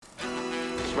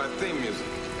my theme music.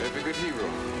 Every good hero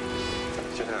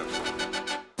should have some.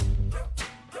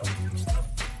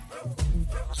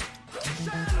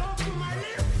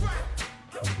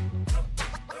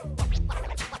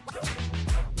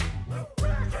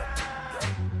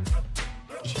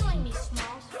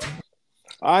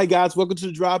 All right, guys, welcome to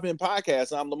the Drop-In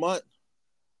Podcast. I'm Lamont.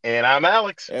 And I'm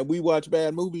Alex. And we watch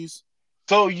bad movies.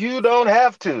 So you don't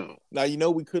have to. Now, you know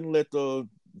we couldn't let the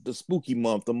spooky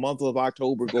month, the month of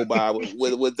October, go by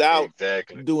without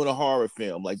doing a horror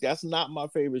film. Like, that's not my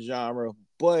favorite genre,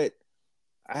 but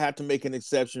I had to make an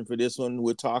exception for this one.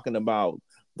 We're talking about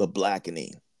The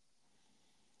Blackening.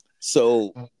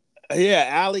 So, yeah,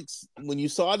 Alex, when you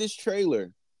saw this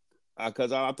trailer,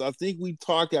 because I think we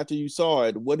talked after you saw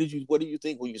it. What do you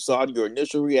think when you saw your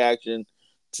initial reaction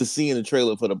to seeing the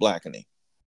trailer for The Blackening?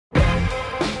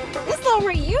 This little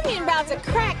reunion about to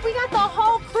crack. We got the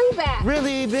whole crew back.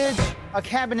 Really, bitch? A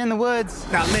cabin in the woods.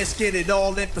 Now let's get it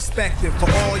all in perspective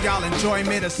for all y'all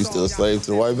enjoyment. You still a slave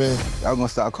to the white man? Y'all gonna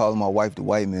start calling my wife the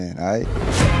white man, all right?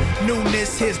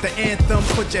 Newness, here's the anthem.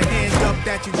 Put your hands up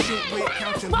that you shoot with.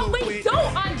 Count your But we with.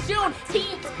 don't on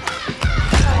Juneteenth.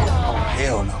 Oh,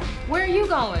 hell no. Where are you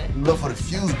going? Look for the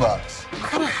fuse box. What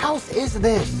kind of house is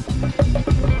this?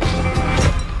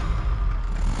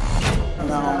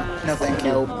 No, thank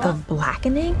you. The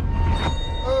Blackening?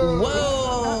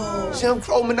 Whoa! Jim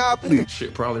Crow Monopoly.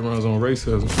 Shit probably runs on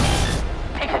racism.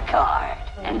 Pick a card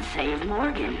and save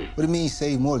Morgan. What do you mean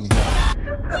save Morgan?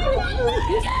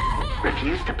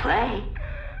 Refuse to play,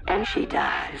 and she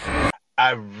dies.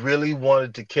 I really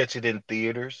wanted to catch it in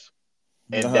theaters.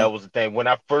 And that was the thing. When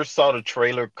I first saw the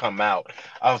trailer come out,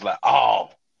 I was like, oh.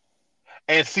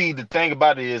 And see, the thing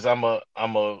about it is I'm a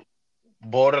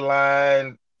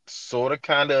borderline, sort of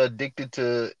kind of addicted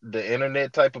to the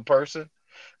internet type of person.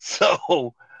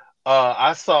 So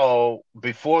I saw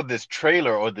before this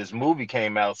trailer or this movie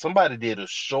came out, somebody did a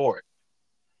short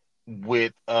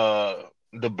with The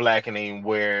Blackening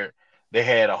where they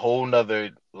had a whole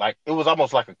nother, like, it was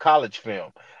almost like a college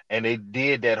film. And they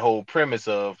did that whole premise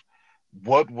of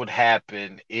what would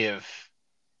happen if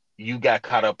you got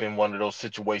caught up in one of those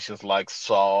situations like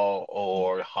Saw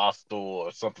or Hostel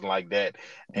or something like that,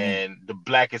 and the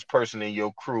blackest person in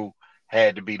your crew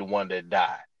had to be the one that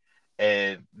died.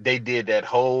 And they did that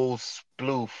whole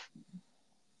sploof.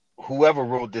 Whoever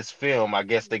wrote this film, I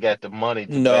guess they got the money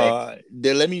to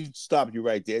let me stop you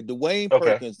right there. Dwayne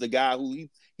Perkins, the guy who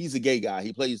he's a gay guy.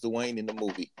 He plays Dwayne in the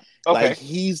movie. Okay. Like,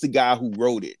 he's the guy who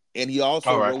wrote it, and he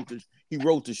also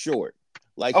wrote the short.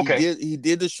 Like, he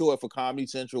did the short for Comedy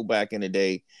Central back in the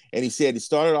day, and he said it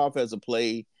started off as a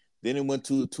play, then it went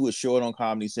to a short on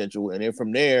Comedy Central, and then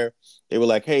from there they were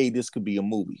like, hey, this could be a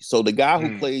movie. So the guy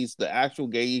who plays the actual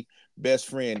gay best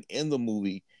friend in the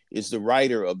movie is the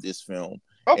writer of this film.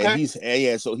 Okay.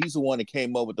 And so he's the one that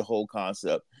came up with the whole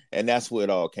concept, and that's where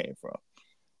it all came from.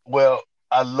 Well,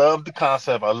 I love the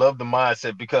concept. I love the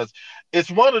mindset, because it's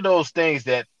one of those things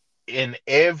that in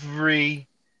every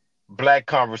black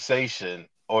conversation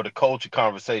or the culture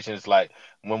conversation, it's like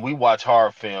when we watch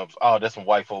horror films, oh, that's some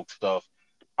white folk stuff.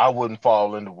 I wouldn't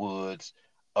fall in the woods,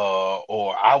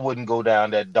 or I wouldn't go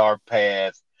down that dark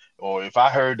path, or if I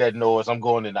heard that noise, I'm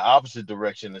going in the opposite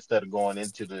direction instead of going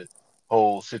into the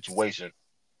whole situation.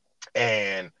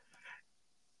 And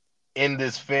in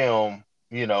this film,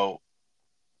 you know,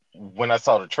 when I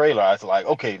saw the trailer, I was like,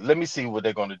 okay, let me see what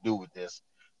they're going to do with this,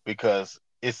 because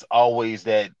it's always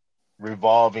that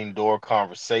revolving door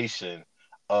conversation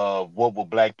of what will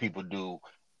black people do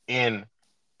in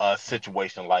a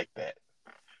situation like that.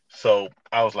 So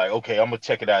I was like, okay, I'm gonna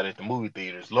check it out at the movie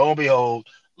theaters. Lo and behold,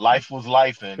 life was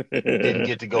life, and didn't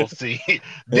get to go see it.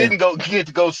 Get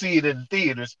to go see it in the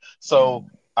theaters. So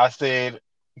I said,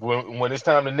 when it's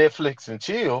time to Netflix and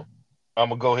chill, I'm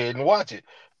gonna go ahead and watch it.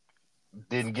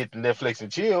 Didn't get to Netflix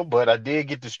and chill, but I did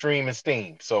get to stream and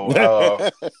Steam. So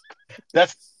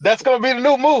that's gonna be the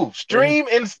new move: stream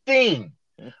and Steam.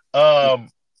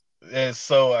 And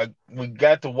so we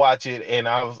got to watch it, and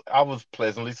I was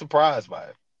pleasantly surprised by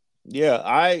it. Yeah,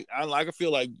 I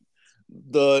feel like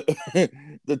the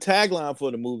the tagline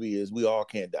for the movie is "We all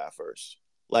can't die first."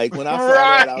 Like, when I saw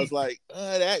that, I was like,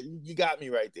 "That, you got me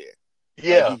right there."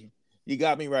 Yeah, like, you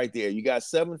got me right there. You got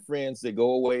 7 friends that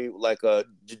go away like a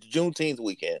Juneteenth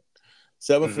weekend.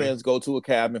 7 friends go to a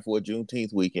cabin for a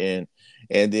Juneteenth weekend,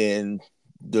 and then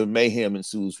the mayhem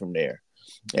ensues from there.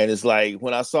 And it's like,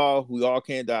 when I saw "We All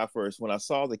Can't Die First," when I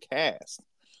saw the cast,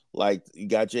 like, you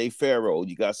got Jay Farrow,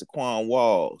 you got Saquon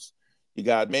Walls, you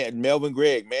got Melvin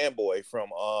Gregg, Manboy from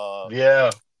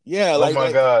Yeah. Like, oh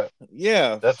my God.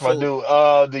 Yeah. That's my dude.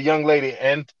 The young lady,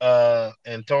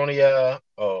 Antonia.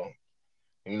 Oh,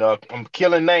 You know, I'm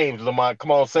killing names, Lamont.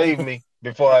 Come on, save me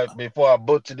before I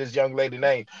butcher this young lady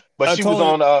name. But she was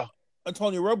on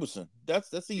Antonia Robertson.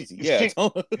 That's easy. Yeah.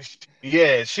 She,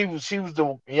 yeah, she was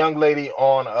the young lady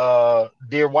on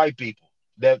Dear White People.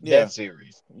 Yeah. That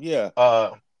series. Yeah.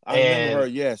 I remember her.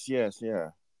 Yes, yeah.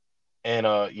 And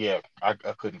yeah, I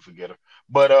couldn't forget her.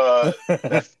 But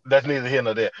that's neither here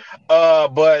nor there.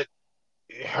 But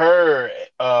her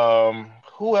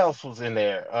who else was in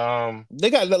there? They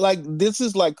got like this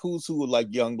is like who's who like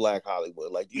young Black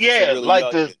Hollywood. Like these are some Yeah, really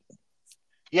like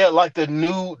young. like the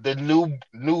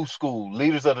new school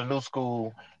leaders of the new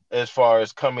school as far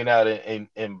as coming out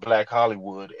in Black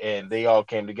Hollywood, and they all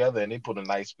came together and they put a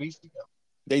nice piece together.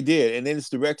 They did, and then it's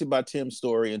directed by Tim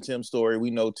Story. And Tim Story, we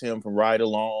know Tim from Ride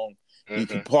Along. He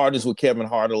partners with Kevin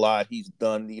Hart a lot. He's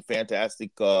done the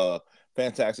Fantastic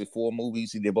Four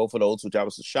movies. He did both of those, which I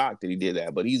was shocked that he did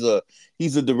that. But he's a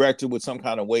director with some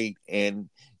kind of weight, and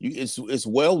it's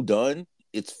well done.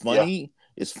 It's funny. Yeah.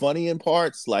 It's funny in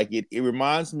parts. Like it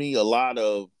reminds me a lot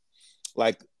of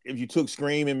like if you took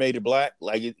Scream and made it black,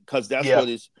 like because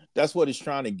that's what it's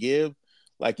trying to give.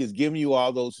 Like it's giving you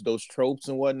all those tropes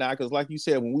and whatnot. Because like you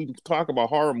said, when we talk about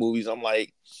horror movies, I'm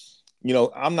like, you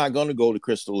know, I'm not gonna go to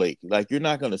Crystal Lake. Like you're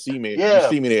not gonna see me. Yeah. You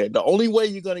see me there. The only way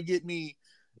you're gonna get me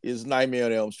is Nightmare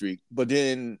on Elm Street. But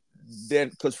then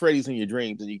because Freddy's in your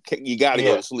dreams and you got to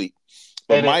go to sleep.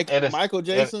 But Michael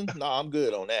Jason, no, I'm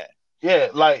good on that. Yeah,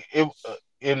 like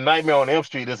in Nightmare on Elm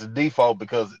Street, it's a default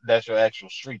because that's your actual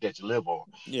street that you live on.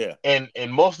 Yeah. And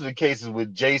in most of the cases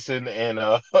with Jason and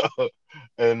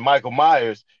and Michael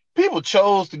Myers, people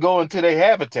chose to go into their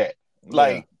habitat.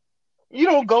 Like you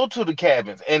don't go to the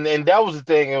cabins. And that was the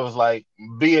thing. It was like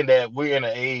being that we're in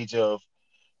an age of,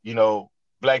 you know,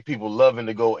 Black people loving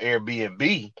to go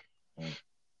Airbnb.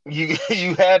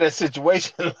 You had a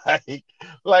situation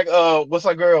like what's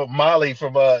our girl Molly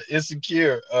from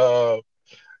Insecure,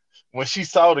 when she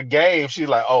saw the game, she's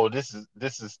like, oh, this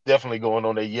is definitely going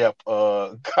on the Yelp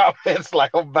comments.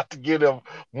 Like I'm about to give them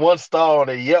 1 star on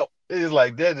the Yelp. It's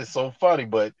like that is so funny,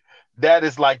 but that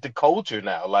is like the culture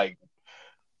now. Like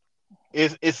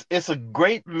it's a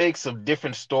great mix of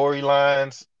different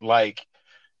storylines, like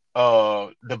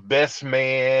The Best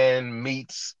Man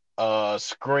meets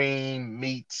Scream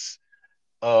meets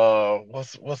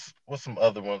what's some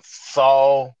other ones,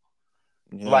 Saw.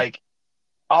 Like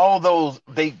all those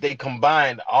they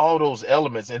combined all those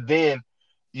elements, and then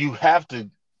you have to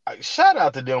shout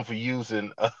out to them for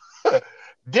using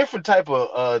different type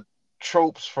of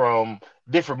tropes from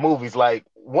different movies. Like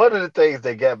one of the things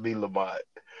that got me, Lamont,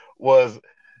 was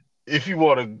if you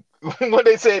want to when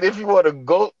they said if you want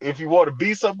to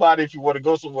be somebody, if you want to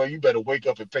go somewhere, you better wake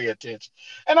up and pay attention.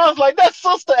 And I was like, that's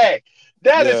Sister Act.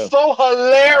 That is so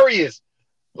hilarious.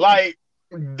 Like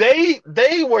they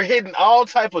were hitting all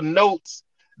type of notes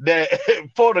that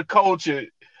for the culture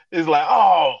is like,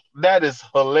 oh, that is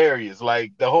hilarious.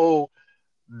 Like the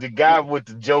guy with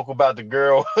the joke about the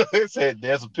girl said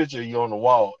there's a picture of you on the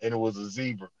wall and it was a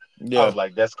zebra. I was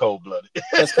like, that's cold-blooded.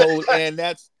 That's cold,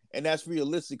 and that's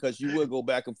realistic because you would go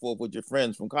back and forth with your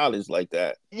friends from college like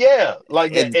that. Yeah,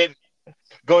 like that. And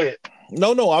go ahead.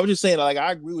 No, I was just saying, like,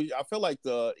 I agree with you. I feel like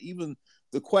even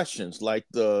the questions, like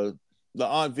the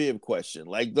Aunt Viv question,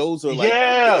 like those are like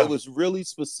it was really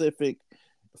specific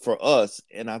for us,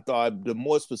 and I thought the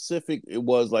more specific it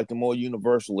was, like the more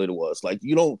universal it was. Like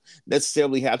you don't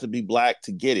necessarily have to be Black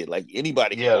to get it. Like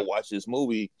anybody can go watch this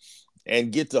movie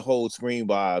and get the whole Scream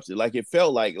vibes. Like it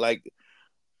felt like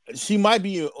she might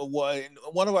be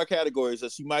one of our categories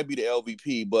that she might be the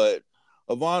LVP, but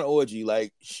Yvonne Orji,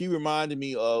 like she reminded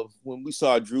me of when we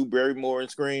saw Drew Barrymore in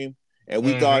Scream, and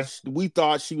we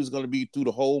thought she was going to be through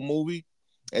the whole movie,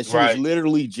 and she was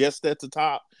literally just at the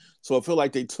top. So I feel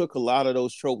like they took a lot of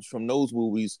those tropes from those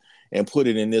movies and put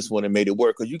it in this one and made it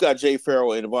work. Because you got Jay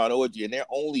Farrell and Yvonne Orji, and they're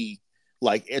only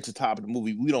like at the top of the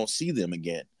movie. We don't see them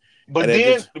again. But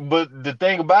but the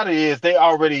thing about it is they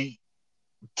already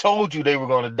told you they were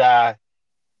going to die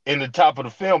in the top of the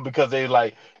film because they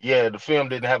like, the film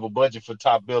didn't have a budget for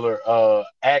top biller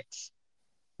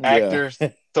actors,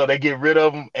 so they get rid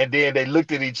of them, and then they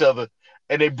looked at each other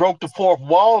and they broke the fourth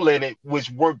wall in it,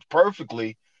 which worked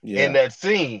perfectly in that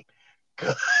scene.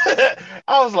 I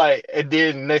was like, and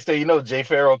then next thing you know, Jay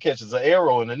Farrell catches an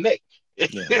arrow in the neck.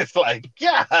 It's like,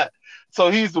 so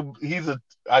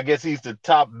I guess he's the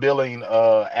top billing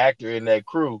actor in that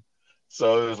crew.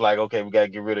 So it was like, okay, we got to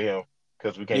get rid of him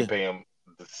because we can't pay him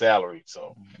the salary.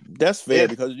 So that's fair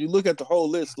because you look at the whole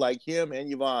list, like him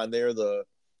and Yvonne, they're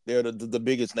the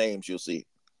biggest names you'll see.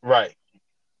 Right.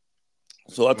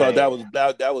 So I thought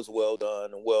that was well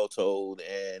done and well told,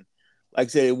 and like I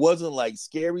said, it wasn't like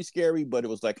scary, but it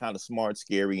was like kind of smart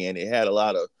scary, and it had a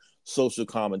lot of social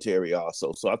commentary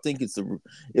also. So I think it's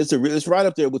right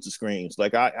up there with the Screams.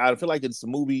 Like I feel like it's a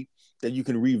movie that you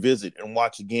can revisit and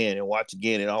watch again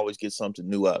and always get something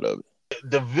new out of it.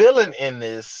 The villain in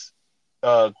this,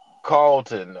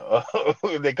 Carlton,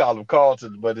 they call him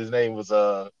Carlton, but his name was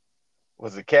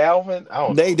it Calvin? I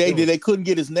don't know. They couldn't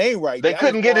get his name right. They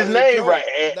couldn't get his name right,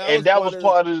 and that was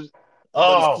part of.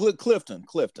 Oh, Clifton.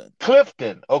 Clifton.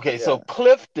 Okay, yeah. So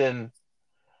Clifton,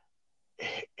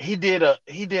 he did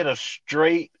a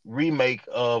straight remake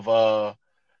of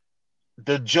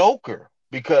the Joker,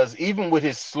 because even with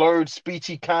his slurred speech,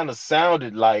 he kind of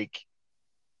sounded like,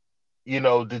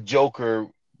 the Joker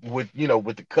with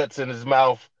the cuts in his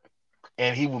mouth,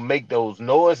 and he would make those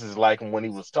noises like him when he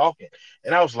was talking.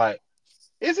 And I was like,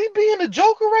 is he being a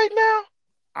Joker right now?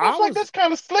 I was like, that's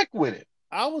kind of slick with it.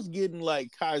 I was getting like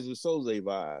Kaiser Soze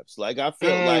vibes. Like I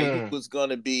felt like it was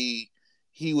gonna be,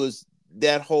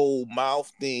 that whole mouth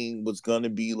thing was gonna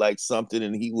be like something,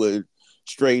 and he would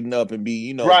straighten up and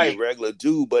be, be a regular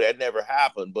dude, but that never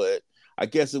happened. But I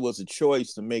guess it was a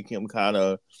choice to make him kind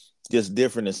of just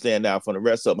different and stand out from the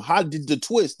rest of them. How did the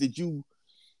twist? Did you?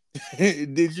 I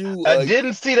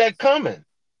didn't see that coming.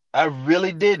 I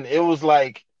really didn't. It was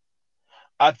like,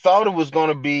 I thought it was going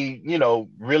to be,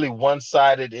 really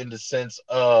one-sided in the sense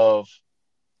of,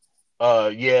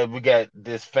 we got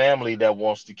this family that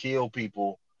wants to kill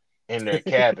people in their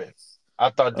cabin. I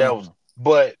thought that was,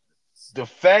 but the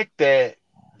fact that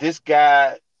this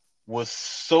guy was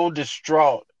so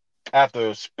distraught after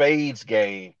a Spades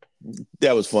game.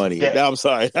 That was funny. I'm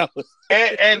sorry.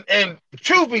 And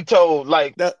truth be told,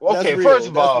 like, okay, real. First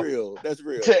of all, that's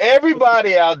real. To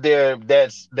everybody out there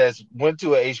that's went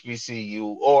to a HBCU,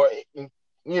 or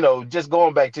just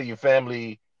going back to your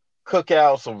family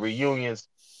cookouts or reunions,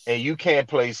 and you can't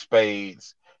play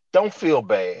spades, don't feel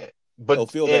bad.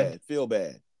 But feel bad.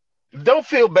 Don't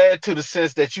feel bad to the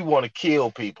sense that you want to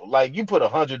kill people. Like, you put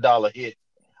 $100 hit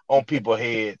on people's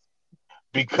heads.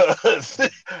 Because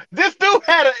this dude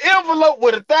had an envelope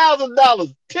with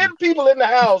 $1,000, 10 people in the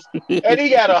house, and he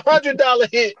got $100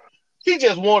 hit. He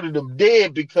just wanted them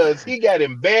dead because he got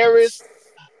embarrassed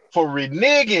for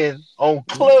reneging on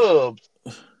clubs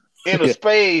in a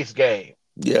spades game.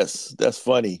 Yes, that's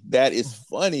funny. That is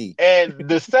funny. And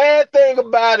the sad thing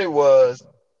about it was,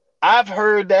 I've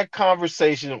heard that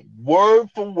conversation word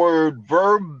for word,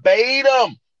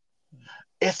 verbatim.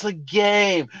 It's a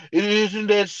game. It isn't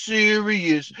that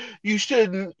serious. You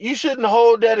shouldn't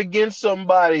hold that against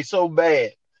somebody so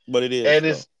bad. But it is.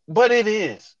 And but it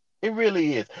is. It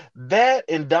really is. That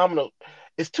and Domino.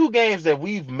 It's two games that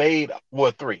we've made.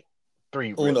 Well, three.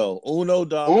 Really. Uno,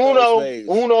 Domino, Spades.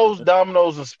 Uno's,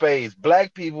 Dominoes, and Spades.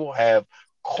 Black people have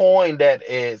coined that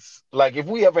as, like, if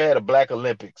we ever had a Black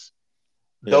Olympics,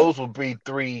 those would be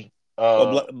three.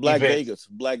 Black events.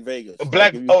 Black Vegas.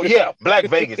 Black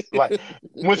Vegas. Like,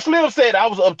 when Slim said I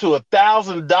was up to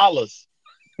 $1,000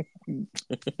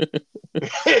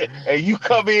 and you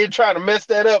come in trying to mess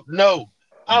that up, no.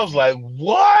 I was like,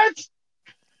 what?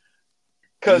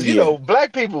 Because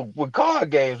black people with card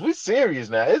games, we serious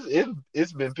now.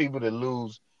 It's been people that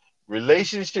lose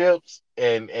relationships,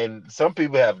 and some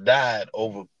people have died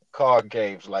over card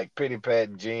games like Pity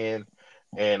Pat, Gin,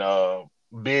 and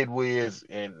Bid Wiz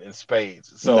and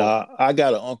Spades. So I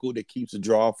got an uncle that keeps a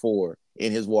draw 4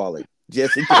 in his wallet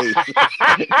just in case. just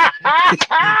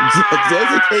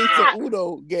in case the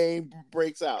Uno game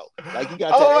breaks out. Like, you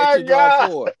got that extra draw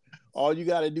 4. All you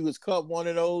got to do is cut one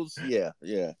of those. Yeah.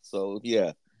 So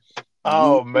yeah.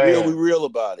 Oh, man, we real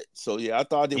about it. So yeah, I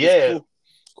thought it was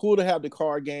cool to have the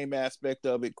card game aspect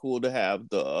of it. Cool to have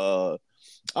the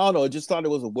I don't know. I just thought it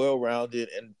was a well-rounded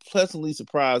and pleasantly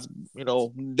surprised.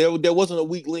 There wasn't a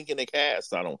weak link in the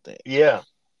cast, I don't think. Yeah,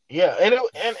 and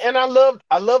I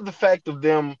love the fact of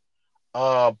them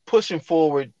pushing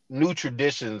forward new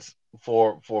traditions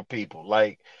for people,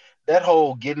 like that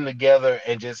whole getting together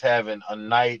and just having a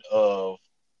night of,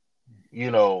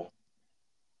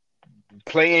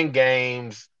 playing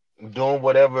games, doing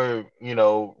whatever,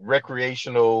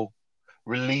 recreational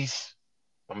release.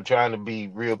 I'm trying to be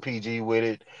real PG with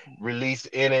it. Release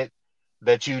in it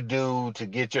that you do to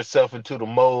get yourself into the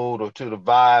mode or to the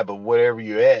vibe of wherever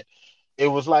you're at. It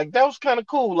was like, that was kind of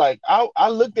cool. Like, I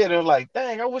looked at it like,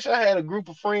 dang, I wish I had a group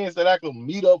of friends that I could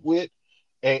meet up with,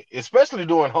 and especially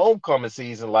during homecoming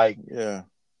season. Like,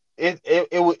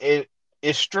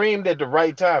 it streamed at the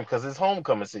right time because it's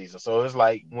homecoming season. So it's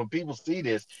like, when people see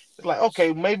this, it's like,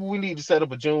 okay, maybe we need to set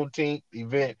up a Juneteenth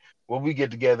event Well, we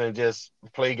get together and just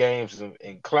play games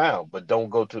and clown, but don't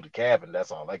go to the cabin.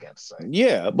 That's all I got to say.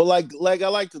 Yeah, but like I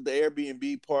liked the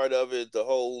Airbnb part of it, the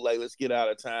whole like let's get out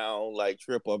of town like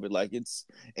trip of it, like it's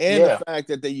and the fact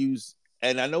that they use,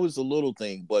 and I know it's a little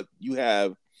thing, but you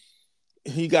got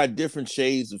different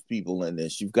shades of people in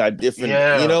this. You've got different,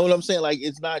 you know what I'm saying? Like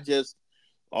it's not just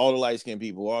all the light skinned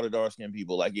people, all the dark skinned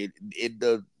people. Like it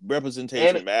the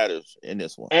representation matters in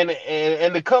this one. And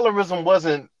the colorism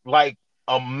wasn't like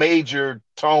a major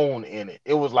tone in it.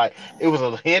 It was like it was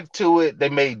a hint to it. They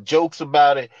made jokes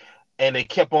about it, and they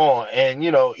kept on. And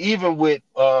even with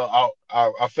our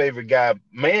favorite guy,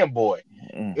 Man Boy,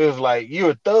 it was like you're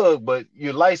a thug, but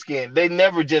you're light skinned. They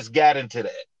never just got into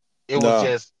that. It was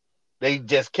just they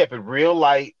just kept it real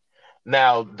light.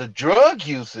 Now the drug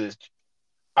usage,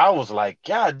 I was like,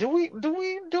 God, do we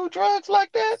do drugs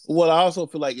like that? Well, I also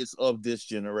feel like it's of this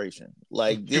generation.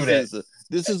 Like this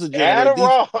is a generation.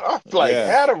 Adderall,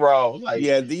 Adderall. Like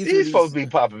these folks be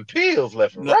popping pills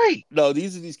left and right. No,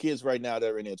 these are these kids right now that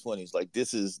are in their 20s. Like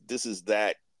this is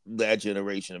that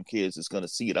generation of kids that's gonna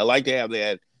see it. I like to have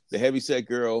the heavyset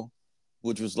girl,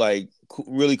 which was like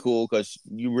really cool because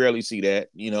you rarely see that,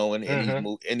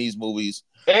 in these movies.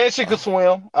 And she could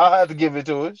swim. I'll have to give it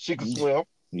to her. She could swim.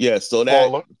 Yeah, so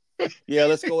that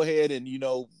let's go ahead and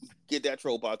get that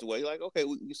trope out the way. Like, okay,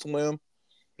 we swim.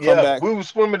 Come back. We were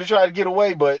swimming to try to get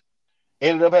away, but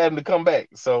ended up having to come back.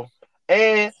 So,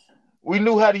 and we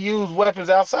knew how to use weapons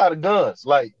outside of guns.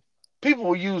 Like people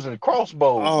were using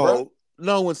crossbows. Bro.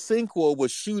 No, when Cinco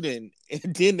was shooting,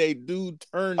 and then they do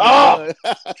turn. The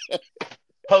gun.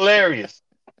 Hilarious.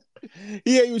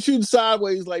 Yeah, he was shooting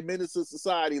sideways like Menace to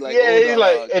Society. Like, he's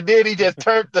like, and then he just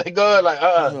turned the gun like,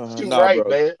 shoot right, bro.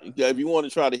 Man. Yeah, if you want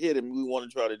to try to hit him, we want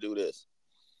to try to do this.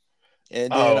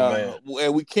 And then,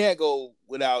 and we can't go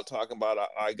without talking about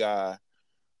our guy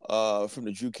from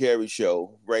the Drew Carey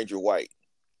show, Ranger White.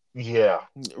 Yeah,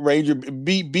 Ranger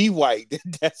B White.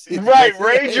 That's it. Right,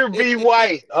 Ranger B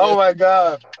White. Oh my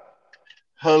God,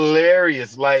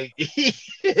 hilarious! Like he's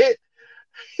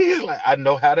like, I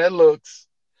know how that looks.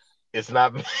 It's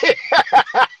not me.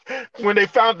 When they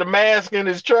found the mask in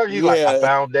his truck, he's like, I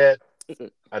found that.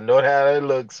 I know how that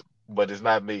looks, but it's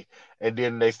not me. And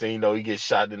then next thing you know, he gets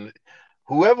shot in.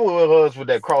 Whoever it was with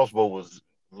that crossbow was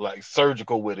like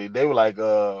surgical with it. They were like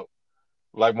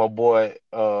my boy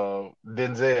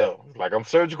Denzel. Like, I'm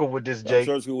surgical with this, Jake.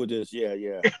 I'm surgical with this.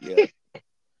 Yeah.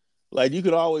 Like you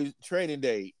could always Training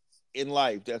Day in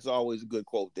life. That's always a good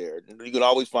quote there. You could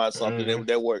always find something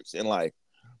that works in life.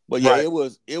 But yeah, it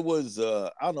was I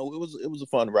don't know, it was a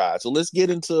fun ride. So let's get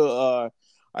into our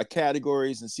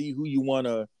categories and see who you want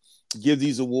to give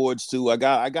these awards to. I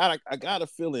got a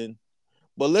feeling,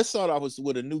 but let's start off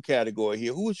with a new category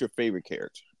here. Who is your favorite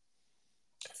character?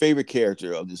 Favorite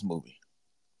character of this movie?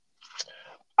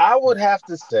 I would have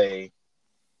to say,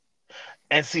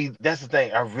 and see, that's the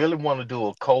thing. I really want to do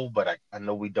a Cole, but I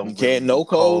know we don't. No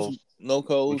Coles.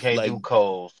 We can't do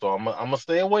Coles, so I'm gonna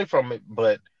stay away from it.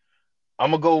 But I'm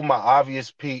gonna go with my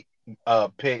obvious pick,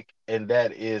 and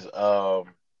that is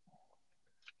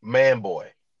Man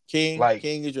Boy. King. Like,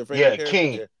 King is your favorite character?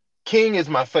 King. King is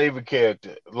my favorite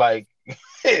character. Like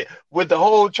with the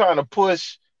whole trying to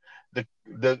push the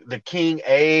King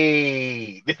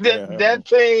that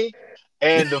thing,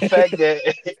 and the fact that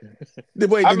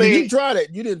did you try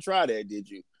that? You didn't try that, did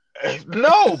you?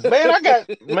 No, man,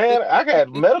 I got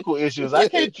medical issues. I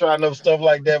can't try no stuff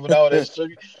like that with all that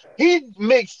sugar. He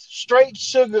mixed straight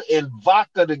sugar and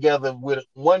vodka together with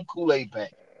one Kool-Aid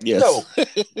pack. Yes. No,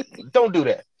 don't do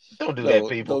that. Don't do that,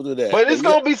 people. Don't do that. But it's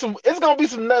gonna be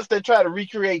some nuts that try to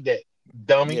recreate that,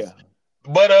 dummies. Yeah.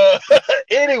 But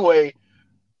anyway,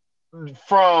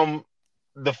 from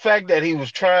the fact that he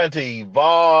was trying to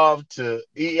evolve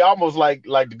he almost like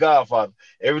the Godfather.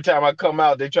 Every time I come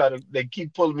out, they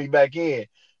keep pulling me back in.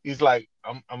 He's like,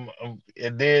 I'm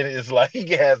and then it's like he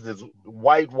has this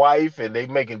white wife and they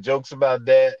making jokes about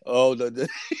that. Oh no,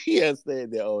 he has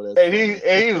said that. Oh, that's and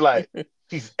he was like,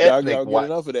 she's ethnic y'all white.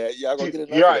 Get enough of that. Y'all gonna get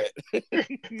enough of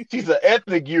that. She's an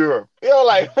ethnic Europe. You're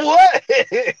like, what?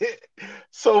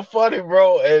 So funny,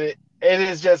 bro. And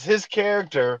it's just his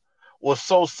character was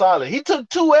so solid. He took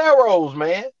 2 arrows,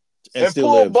 man, and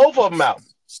pulled both of them out.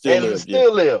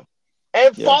 Still lived.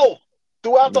 And fought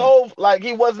throughout the whole, like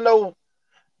he wasn't no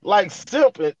like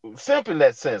simp in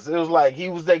that sense. It was like he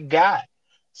was that guy.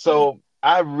 So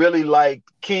I really like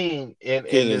King in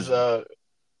this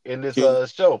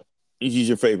show. He's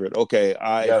your favorite. Okay.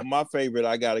 My favorite,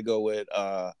 I gotta go with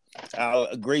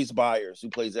Grace Byers,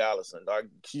 who plays Allison.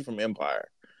 She's from Empire.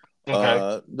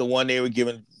 The one they were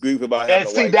giving grief about And having a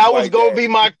see, white that was gonna dad. be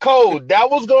my code. That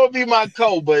was gonna be my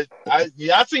code. But I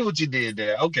see what you did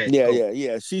there. Okay. Yeah, cool.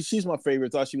 yeah. She's my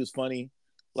favorite. Thought she was funny.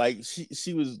 Like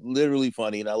she was literally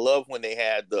funny, and I love when they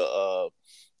had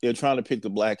they're trying to pick the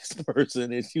blackest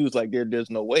person, and she was like,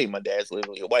 "There's no way. My dad's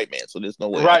literally a white man, so there's no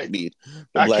way I can be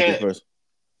the blackest person."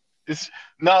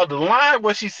 No, the line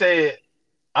where she said,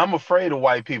 "I'm afraid of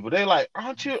white people." They like,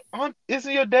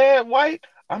 isn't your dad white?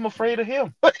 I'm afraid of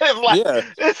him. I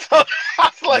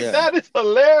was like, that is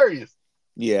hilarious.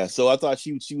 Yeah, so I thought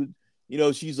she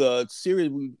would, she's a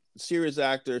serious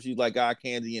actor. She's like eye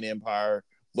candy in Empire,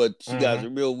 but she got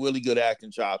really good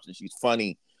acting chops, and she's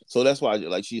funny. So that's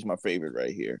why she's my favorite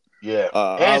right here. Yeah,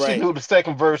 and she knew the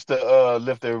second verse to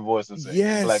lift every voice and sing.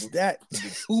 Yes, that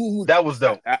was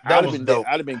dope. That was dope.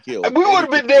 I'd have been killed. We would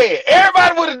have been dead.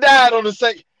 Everybody would have died on the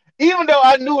second. Even though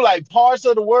I knew like parts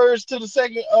of the words to the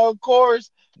second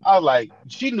chorus, I was like,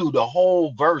 she knew the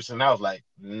whole verse, and I was like,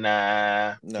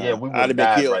 nah. Yeah, we would have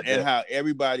been killed. Right and how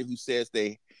everybody who says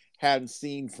they hadn't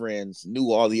seen Friends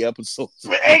knew all the episodes.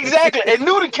 Exactly, and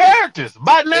knew the characters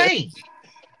by name.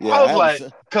 Yeah, I was like,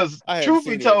 because truth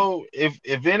be told, if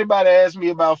anybody asked me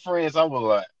about Friends, I was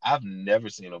like, I've never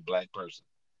seen a black person.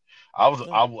 I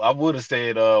would have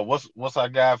said, what's our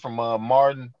guy from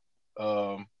Martin?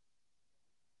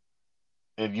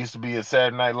 It used to be a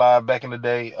Saturday Night Live back in the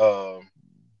day.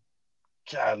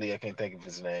 Golly, I can't think of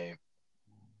his name.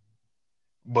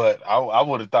 But I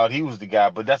would have thought he was the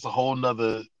guy, but that's a whole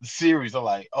nother series. I'm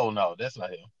like, oh no, that's not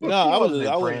him. No, I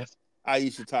was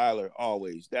Aisha Tyler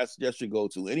always. That's your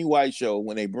go-to. Any white show,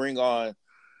 when they bring on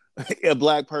a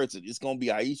black person, it's gonna be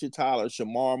Aisha Tyler,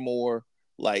 Shamar Moore.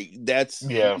 Like that's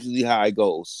usually how it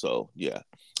goes. So yeah.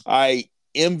 All right,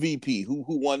 MVP. Who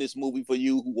won this movie for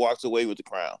you? Who walks away with the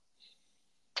crown?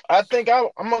 I think I'm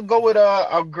gonna go with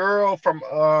a girl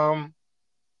from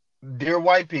Dear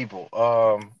White People.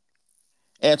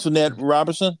 Antoinette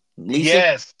Robertson.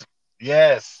 Lisa?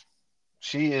 Yes.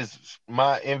 She is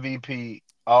my MVP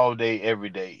all day, every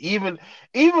day. Even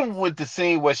with the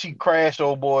scene where she crashed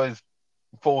old boy's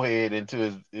forehead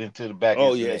into the back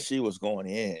of his neck. She was going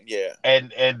in. Yeah.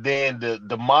 And then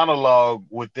the monologue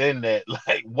within that,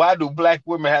 like, why do black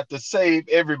women have to save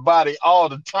everybody all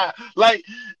the time? Like,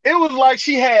 it was like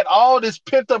she had all this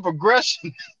pent-up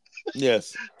aggression.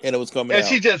 Yes. And it was coming out. And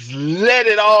she just let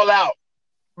it all out.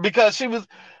 Because it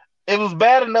was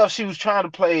bad enough she was trying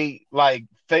to play like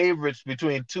favorites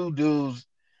between two dudes.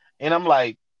 And I'm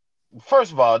like,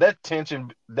 first of all, that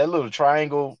tension, that little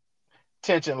triangle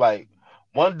tension, like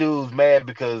one dude's mad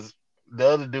because the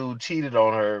other dude cheated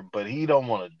on her, but he don't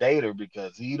want to date her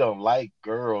because he don't like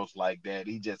girls like that.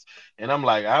 And I'm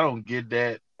like, I don't get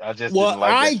that. I just didn't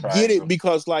like that. I get it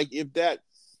because like if that,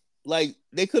 like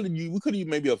we could have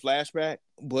maybe a flashback,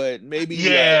 but maybe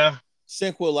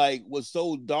Cinqua was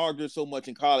so dogged her so much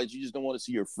in college, you just don't want to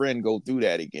see your friend go through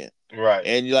that again. Right.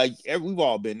 And we've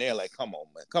all been there. Like, come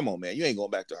on, man. You ain't going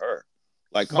back to her.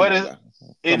 Like,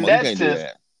 in that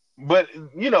sense, but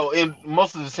in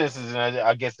most of the senses, and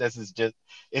I guess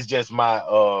it's just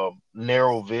my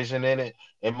narrow vision in it.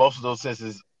 In most of those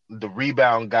senses, the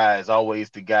rebound guy is always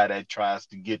the guy that tries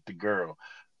to get the girl.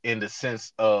 In the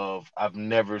sense of, I've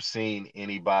never seen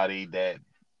anybody that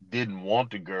didn't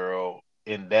want the girl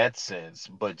in that sense,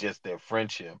 but just their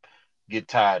friendship get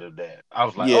tired of that. I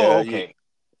was like, okay.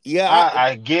 Yeah,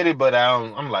 I get it, but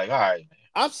I'm like, all right.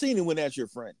 I've seen it when that's your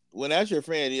friend. When that's your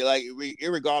friend, you're like,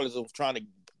 irregardless of trying to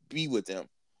be with them,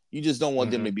 you just don't want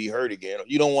them to be hurt again.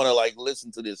 You don't want to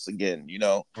listen to this again,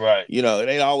 Right. It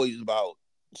ain't always about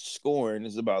scoring.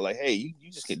 It's about like, hey,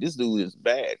 you just get, this dude is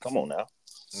bad. Come on now.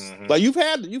 Mm-hmm. Like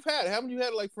haven't you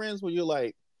had like friends where you're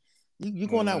like, you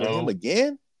going out with him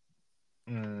again?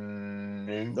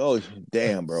 No. Oh,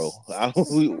 damn, bro.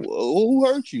 Who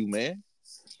hurt you, man?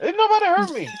 Ain't nobody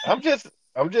hurt me. I'm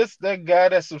just that guy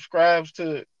that subscribes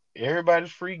to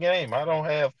everybody's free game. I don't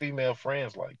have female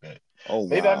friends like that. Oh,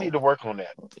 maybe I need to work on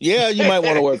that. Yeah, you might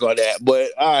want to work on that.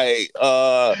 But all right,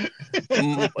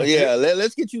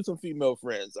 let's get you some female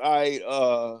friends. All right,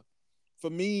 for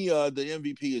me, the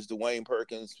MVP is Dwayne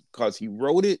Perkins because he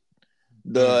wrote it.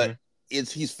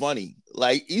 He's funny.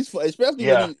 Like especially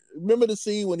when remember the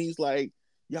scene when he's like,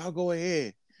 "Y'all go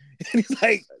ahead," and he's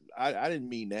like, "I didn't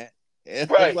mean that."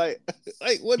 And right. like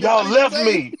what? Y'all left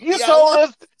me.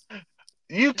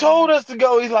 You told us to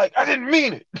go. He's like, I didn't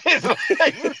mean it.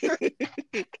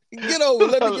 Get over.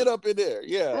 Let me get up in there.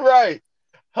 Yeah. Right.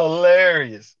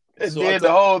 Hilarious. And then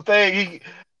the whole thing,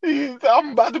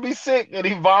 I'm about to be sick, and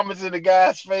he vomits in the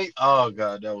guy's face. Oh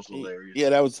God, that was hilarious. Yeah,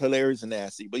 that was hilarious and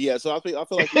nasty. But yeah, so I feel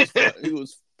like he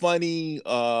was funny.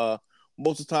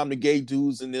 most of the time the gay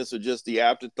dudes in this are just the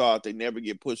afterthought. They never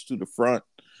get pushed to the front.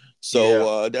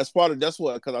 So that's what,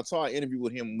 because I saw an interview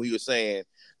with him when we were saying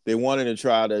they wanted to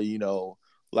try to, you know,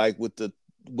 like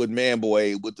with Man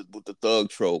Boy, with the thug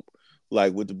trope,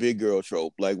 like with the big girl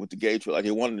trope, like with the gay trope, like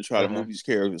they wanted to try to move these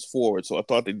characters forward. So I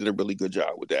thought they did a really good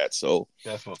job with that. So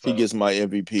he gets my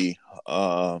MVP.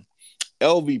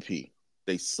 LVP,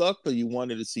 they sucked, or you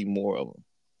wanted to see more of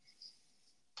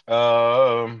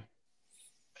them?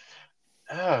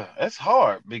 That's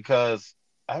hard because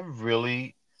I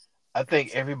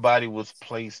think everybody was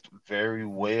placed very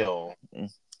well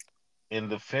in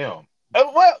the film.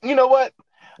 Well, you know what?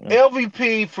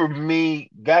 LVP for me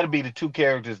got to be the two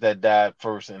characters that died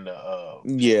first in the.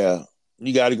 Yeah,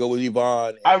 you got to go with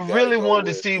Yvonne. I really wanted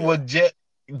to see what just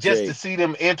to see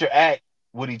them interact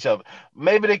with each other.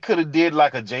 Maybe they could have did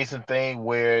like a Jason thing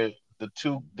where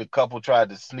the couple tried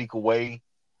to sneak away,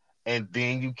 and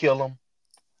then you kill them.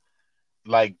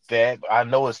 Like that. I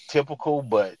know it's typical,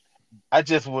 but I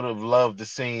just would have loved to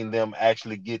seen them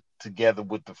actually get together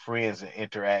with the friends and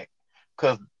interact,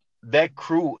 because that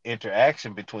crew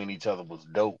interaction between each other was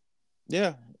dope.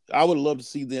 Yeah, I would love to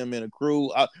see them in a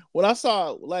crew. When I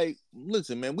saw, like,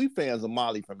 listen, man, we fans of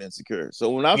Molly from Insecure. So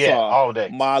when I saw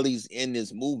Molly's in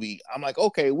this movie, I'm like,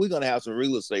 okay, we're gonna have some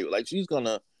real estate. Like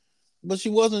but she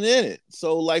wasn't in it.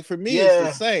 So like for me,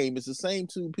 it's the same. It's the same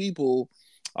two people.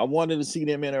 I wanted to see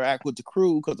them interact with the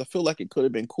crew because I feel like it could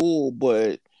have been cool,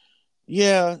 but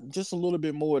yeah, just a little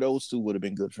bit more of those two would have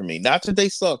been good for me. Not that they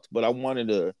sucked, but I wanted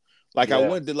to, like, I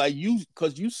wanted to, like, you,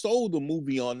 because you sold the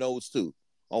movie on those two.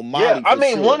 On Molly, I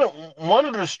mean, one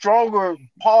of the stronger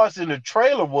parts in the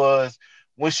trailer was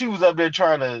when she was up there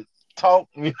trying to talk,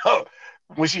 you know,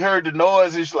 when she heard the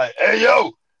noise, and she's like, "Hey,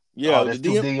 yo." Yeah, that's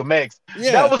DMX.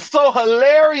 Yeah. That was so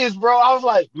hilarious, bro. I was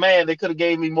like, man, they could have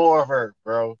gave me more of her,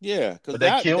 bro. Yeah, because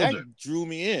that drew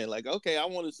me in. Like, okay, I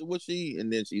want to see what she,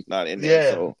 and then she's not in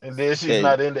there. So, and then she's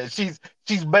not in there. She's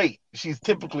bait. She's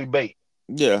typically bait.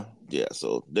 Yeah.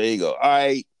 So there you go. All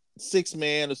right, 6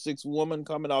 man or 6 woman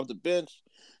coming off the bench.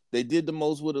 They did the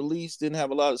most with the least. Didn't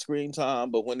have a lot of screen time,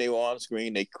 but when they were on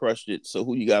screen, they crushed it. So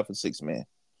who you got for 6 man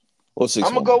or 6?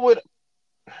 I'm gonna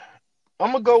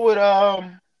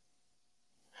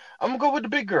go with the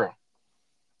big girl.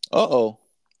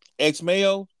 Ex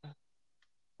Mayo.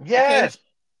 Yes. Okay.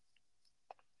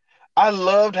 I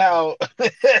loved how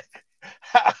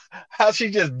she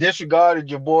just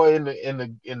disregarded your boy in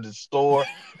the store,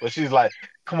 but she's like,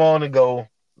 "Come on and go,"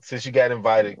 since you got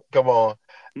invited. Come on.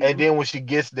 And then when she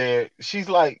gets there, she's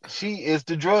like, she is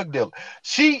the drug dealer.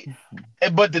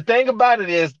 But the thing about it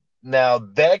is, now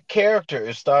that character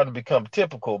is starting to become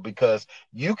typical because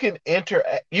you can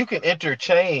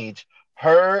interchange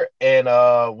her and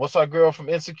what's our girl from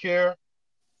Insecure?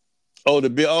 The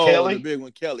big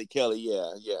one, Kelly.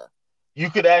 Yeah.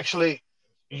 You could actually,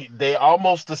 they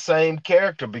almost the same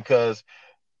character because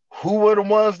who were the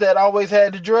ones that always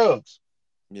had the drugs?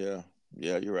 Yeah,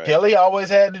 you're right. Kelly always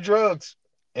had the drugs,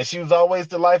 and she was always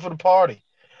the life of the party.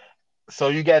 So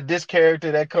you got this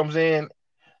character that comes in.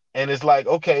 And it's like,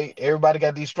 okay, everybody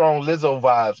got these strong Lizzo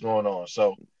vibes going on.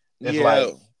 So it's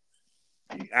like,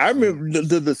 I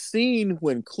remember the scene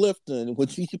when Clifton, when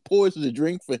she pours the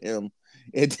drink for him,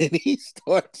 and then he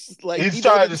starts like he's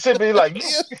trying to sip it, like,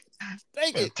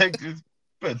 take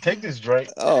this drink.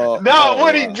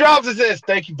 When he drops it, says,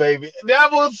 "Thank you, baby."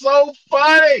 That was so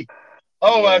funny.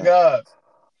 Oh my god.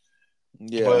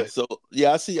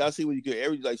 Yeah, I see what you could.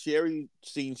 Every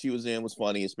scene she was in was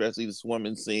funny, especially the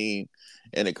swimming scene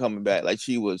and it coming back. Like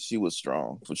she was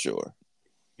strong for sure.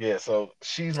 Yeah, so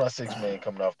she's my 6 man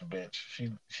coming off the bench. She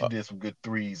did some good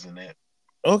threes in that.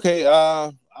 Okay,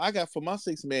 I got for my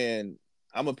 6 man.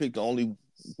 I'm gonna pick the only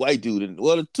white dude,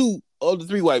 the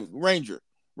 3 white Ranger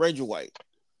White.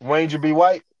 Ranger be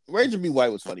white. Ranger be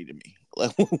white was funny to me.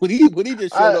 Like when he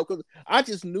just showed up, because I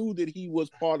just knew that he was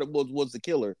part of was the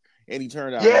killer. And he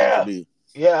turned out not to be.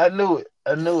 Yeah, I knew it.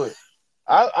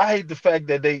 I hate the fact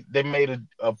that they made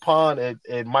a pun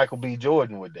at Michael B.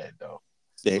 Jordan with that, though.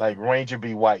 Like Ranger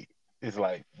be white. It's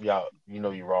like, y'all, you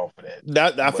know you're wrong for that.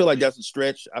 I feel like that's a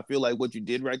stretch. I feel like what you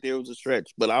did right there was a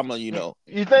stretch. But I'm You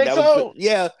think so?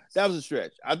 Yeah, that was a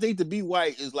stretch. I think to be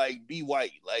white is like be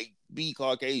white, like be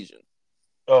Caucasian.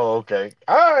 Oh, okay.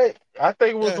 All right. I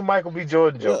think it was a Michael B.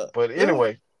 Jordan joke. But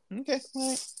anyway. Okay.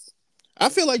 I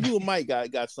feel like you and Mike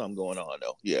got something going on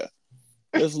though. Yeah,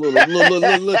 there's a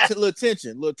little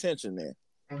tension there.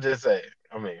 I'm just saying.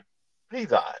 I mean,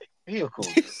 he's all right. He's cool.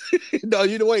 No,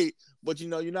 wait, but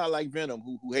you're not like Venom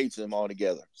who hates him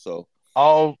altogether. So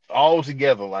all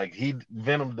together. Like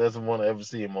Venom doesn't want to ever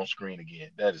see him on screen again.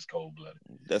 That is cold blooded.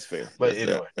 That's fair. But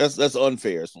anyway, anyway, that's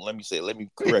unfair. So let me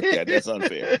correct that. That's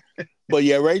unfair. But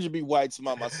yeah, Ranger B. White's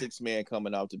my sixth man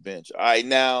coming off the bench. All right,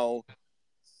 now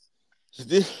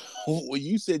when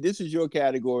you said this is your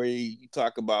category, you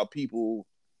talk about people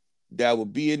that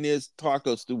would be in this. Talk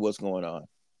us through what's going on.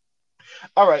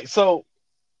 All right, so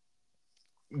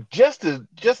just to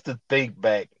think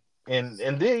back, and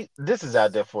this is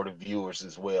out there for the viewers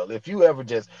as well. If you ever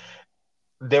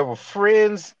there were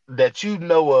friends that you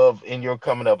know of in your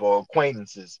coming up or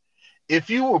acquaintances, if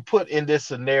you were put in this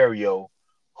scenario,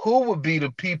 who would be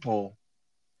the people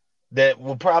that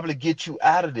will probably get you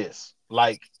out of this?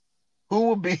 Like,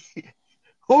 who do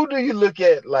you look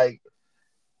at, like,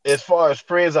 as far as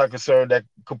friends are concerned, that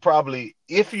could probably,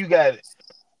 if you got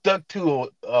stuck to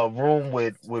a room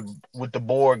with the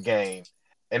board game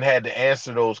and had to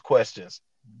answer those questions,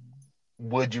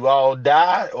 would you all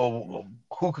die, or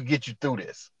who could get you through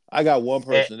this? I got one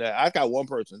person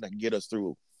that can get us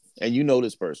through, and you know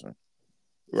this person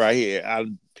right here. A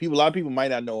lot of people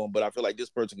might not know him, but I feel like this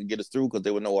person can get us through because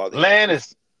they would know all the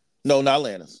Lannis. No, not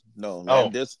Lannis. No,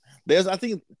 there's I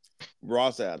think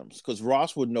Ross Adams, because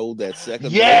Ross would know that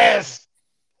second. Yes. Verse.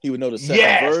 He would know the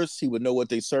second verse. He would know what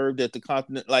they served at the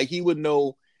continent. Like, he would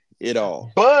know it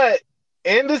all. But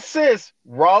in the sense,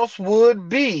 Ross would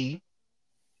be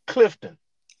Clifton.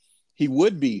 He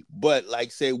would be, but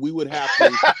like say we would have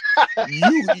to.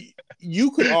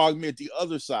 you could augment the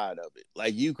other side of it.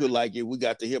 Like, you could, like, if we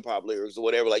got the hip hop lyrics or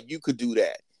whatever, like, you could do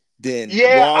that. Then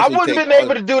I wouldn't have been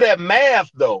able to do that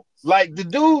math though. Like the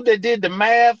dude that did the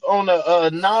math on the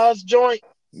Nas joint.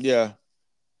 Yeah.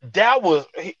 That was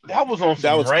on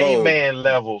some Rain cold. Man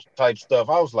levels type stuff.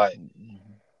 I was like,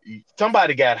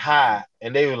 somebody got high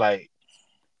and they were like,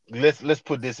 let's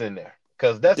put this in there,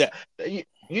 because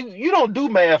you don't do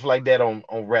math like that on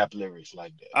rap lyrics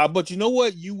like that. But you know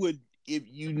what, you would, if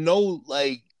you know,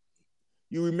 like,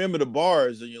 you remember the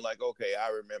bars and you're like, okay, I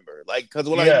remember, like, because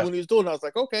when he was doing it, I was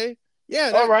like, okay,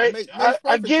 yeah, all right,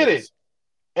 I get sense. it.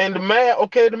 And the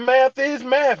math is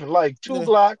math, like 2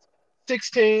 Glocks.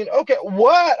 16. Okay,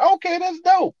 what? Okay, that's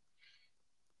dope.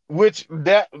 Which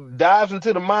that dives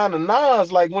into the mind of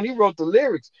Nas. Like, when he wrote the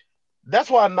lyrics, that's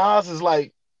why Nas is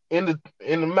like in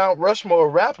the Mount Rushmore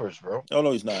of rappers, bro. Oh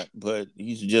no, he's not. But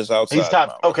he's just outside. He's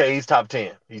top. Okay, he's top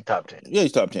 10. He's top 10. Yeah,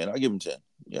 he's top 10. I give him 10.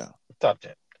 Yeah, top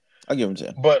 10. I give him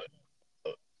 10. But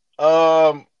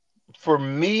for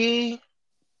me,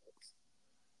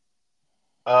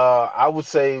 I would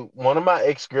say one of my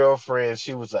ex-girlfriends,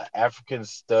 she was an African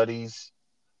studies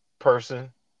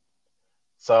person,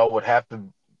 so I would have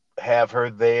to have her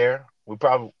there. It'll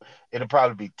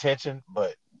probably be tension,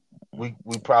 but we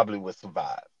probably would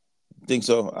survive. Think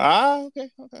so? Okay.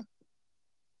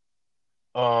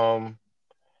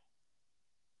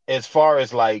 As far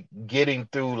as like getting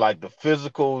through like the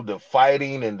physical, the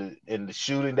fighting, and the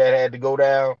shooting that had to go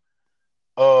down,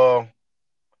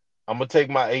 I'm gonna take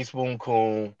my Ace Boon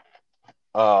Coon,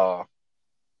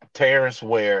 Terrence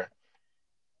Ware,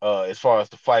 as far as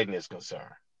the fighting is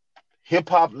concerned. Hip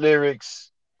hop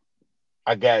lyrics,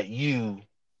 I got you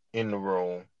in the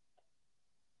room.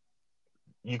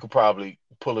 You could probably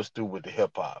pull us through with the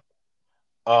hip hop.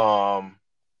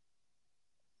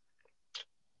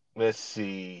 Let's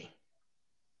see.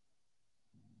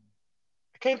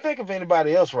 I can't think of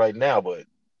anybody else right now, but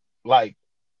like,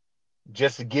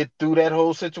 just to get through that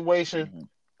whole situation,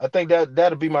 I think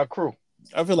that'll be my crew.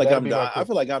 I feel like I'm dying. I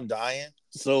feel like I'm dying.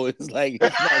 So it's like,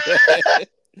 it's not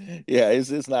yeah,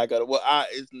 it's not gonna. Well,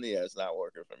 it's not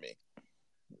working for me.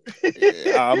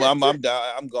 Yeah,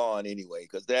 I'm gone anyway,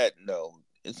 because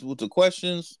it's with the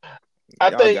questions.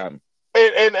 I think,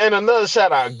 and another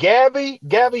shout out, Gabby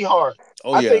Hart.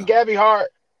 I think Gabby Hart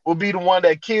will be the one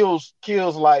that kills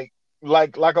like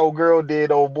old girl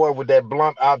did old boy with that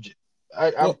blunt object.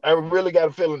 I really got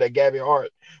a feeling that Gabby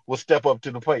Hart will step up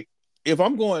to the plate. If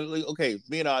I'm going, okay,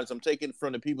 being honest, I'm taking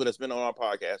from the people that's been on our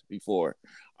podcast before.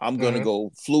 I'm going to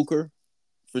go Fluker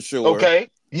for sure. Okay,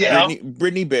 yeah.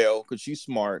 Brittany Bell, because she's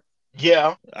smart.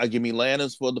 Yeah. I give me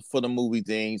Lannis for the movie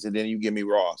things, and then you give me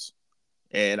Ross,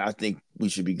 and I think we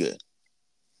should be good.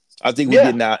 I think we're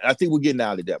getting out. I think we're getting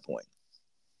out at that point.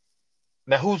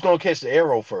 Now, who's going to catch the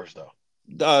arrow first, though?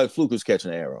 Fluker's catching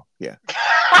the arrow. Yeah.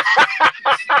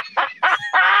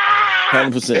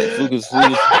 100%. Fluker's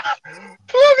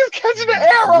catching the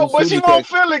arrow, but she won't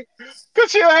feel it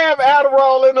because she'll have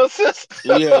Adderall in her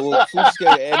system. Yeah, well,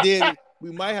 and then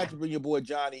we might have to bring your boy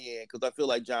Johnny in, because I feel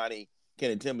like Johnny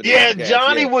can intimidate. Yeah,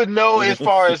 Johnny would know as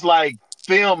far as like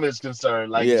film is concerned.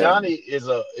 Like, Johnny is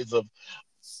a.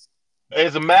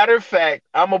 As a matter of fact,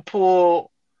 I'm gonna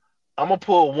pull I'm gonna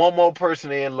pull one more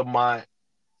person in, Lamont,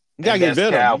 You gotta and get that's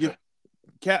Venom.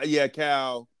 Calvin.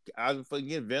 Cal. I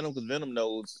forget Venom because Venom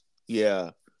knows.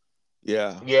 Yeah.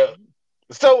 Yeah.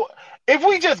 So if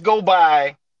we just go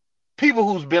by people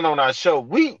who's been on our show,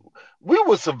 we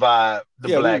will survive the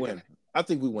Yeah, we Blackening. win. I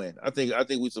think we win. I think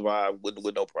we survive with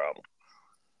no problem.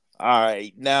 All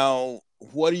right. Now,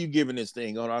 what are you giving this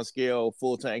thing on our scale?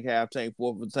 Full tank, half tank,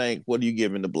 full tank. What are you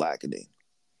giving the Blackening?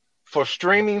 For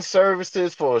streaming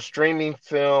services, for a streaming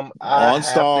film, I On have to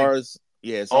Stars.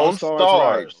 Yes, on on Stars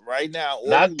Stars, right now. Or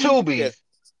not Hulu. Tubi. Yeah.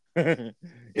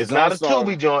 It's It's on not a Stars.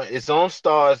 Tubi joint. It's on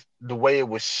Stars. The way it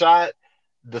was shot,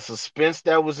 the suspense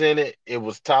that was in it, it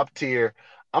was top tier.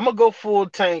 I'm gonna go full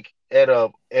tank at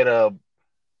a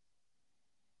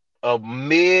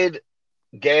mid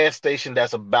gas station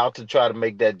that's about to try to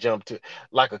make that jump to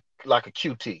like a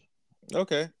QT.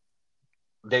 Okay.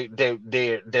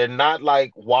 They're not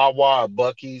like Wawa or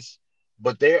Bucky's,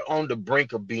 but they're on the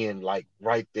brink of being like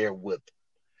right there with them.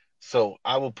 So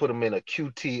I will put them in a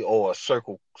QT or a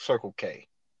Circle K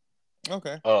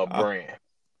Okay. brand.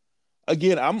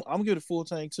 Again, I'm giving full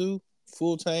tank too.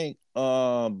 Full tank,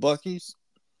 Bucky's.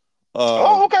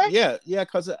 Oh, okay. Yeah,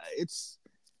 because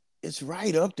it's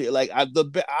right up there. Like I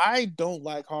don't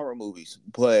like horror movies,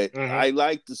 but I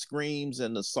like the screams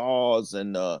and the saws,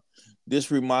 and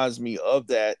this reminds me of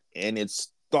that, and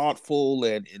it's thoughtful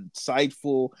and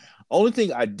insightful. Only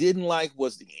thing I didn't like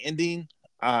was the ending.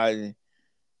 I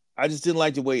just didn't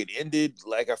like the way it ended.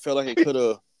 Like I felt like it could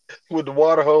have with the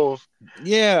water hose.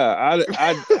 Yeah, I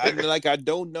like I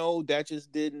don't know. That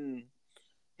just didn't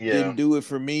do it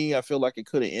for me. I feel like it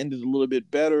could have ended a little bit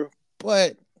better,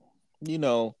 but you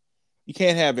know, you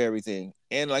can't have everything.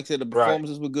 And like I said, the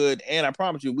performances were good. And I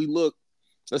promise you,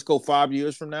 let's go 5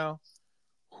 years from now.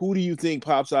 Who do you think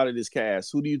pops out of this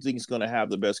cast? Who do you think is going to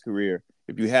have the best career?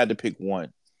 If you had to pick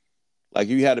one, like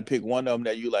if you had to pick one of them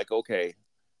that you like, okay,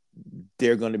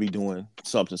 they're going to be doing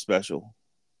something special.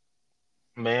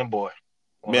 Man Boy.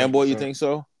 100%. Man Boy, you think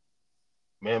so?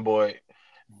 Man Boy,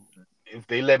 if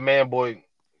they let Man Boy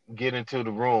get into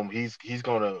the room, he's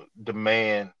going to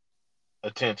demand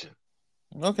attention.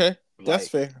 Okay, that's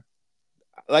fair.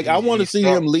 Like I want to see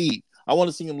him lead. I want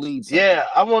to see him lead something. Yeah,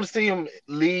 I want to see him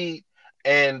lead,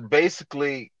 and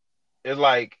basically, it's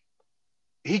like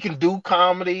he can do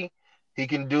comedy, he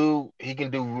can do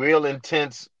real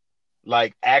intense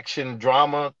like action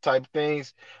drama type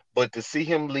things, but to see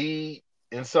him lead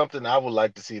in something, I would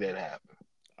like to see that happen.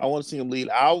 I want to see him lead.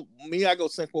 I go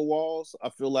Central Walls. I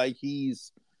feel like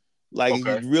he's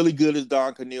really good as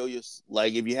Don Cornelius.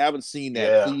 Like if you haven't seen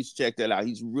that, please check that out.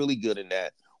 He's really good in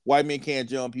that. White Men Can't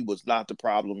Jump. He was not the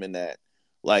problem in that.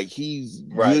 Like he's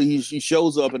good. He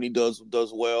shows up and he does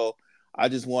well. I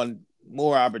just want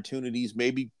more opportunities.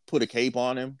 Maybe put a cape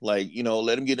on him. Like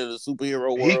let him get into the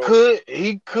superhero world.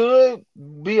 He could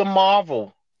be a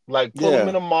Marvel. Like pull him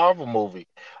in a Marvel movie.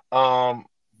 And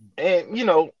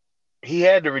he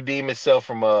had to redeem himself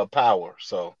from Power.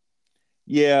 So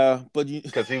yeah, but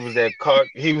because he was that car,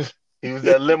 he was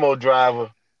that limo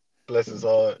driver. Bless his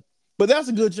heart. But that's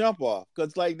a good jump off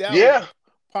because like that. Yeah.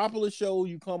 Popular show,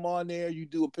 you come on there, you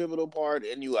do a pivotal part,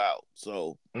 and you out.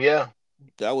 So yeah,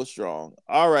 that was strong.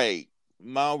 All right,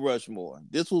 Mount Rushmore.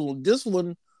 This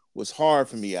one was hard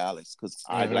for me, Alex, because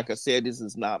like I said, this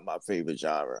is not my favorite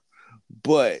genre.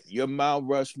 But your Mount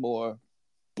Rushmore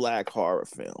black horror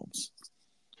films.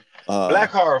 Black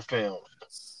horror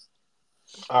films.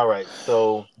 All right,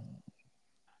 so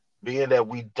being that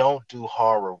we don't do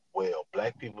horror well,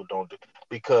 black people don't do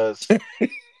because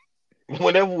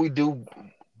whenever we do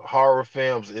horror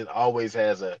films, it always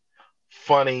has a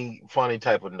funny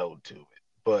type of note to it.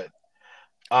 But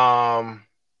I'm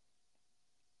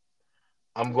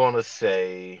gonna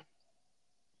say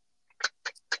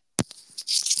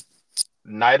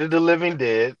Night of the Living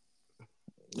Dead,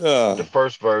 the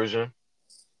first version.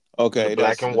 Okay, the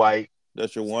black and white.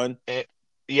 That's your one.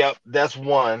 Yep, that's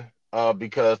one.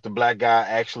 Because the black guy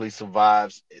actually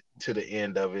survives to the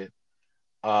end of it.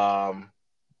 All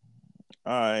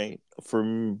right.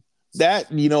 From that,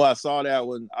 I saw that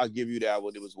one. I'll give you that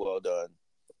one. It was well done.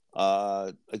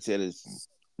 Like I said,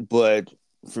 but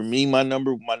for me, my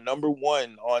number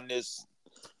one on this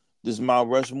Mount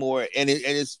Rushmore, and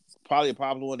it's probably a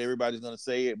popular one. Everybody's gonna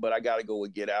say it, but I gotta go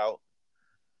with Get Out.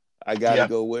 I gotta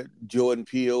go with Jordan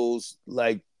Peele's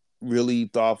like really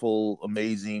thoughtful,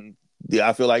 amazing. Yeah,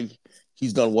 I feel like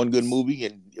he's done one good movie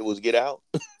and it was Get Out.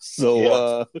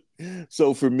 So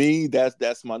for me,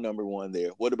 that's my number one there.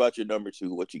 What about your number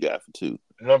two? What you got for two?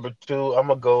 Number two, I'm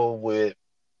gonna go with,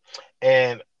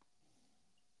 and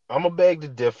I'm gonna beg to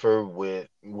differ with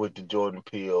the Jordan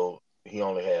Peele He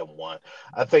only had one.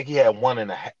 I think he had one in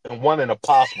a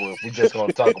possible. If we're just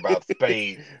gonna talk about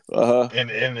Spade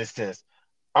in this sense,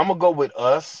 I'm gonna go with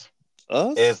Us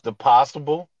Us? as the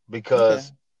possible Okay.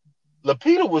 because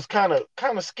Lupita was kind of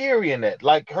scary in that.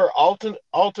 Like her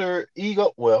alter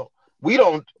ego. Well, we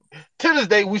don't to this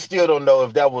day we still don't know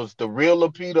if that was the real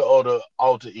Lupita or the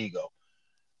alter ego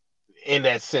in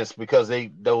that sense because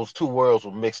those two worlds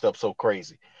were mixed up so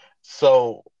crazy.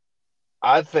 So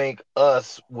I think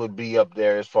Us would be up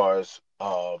there as far as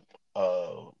uh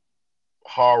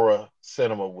horror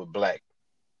cinema with black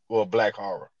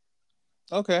horror.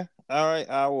 Okay. All right.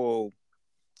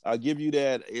 I'll give you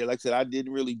that. Yeah, like I said, I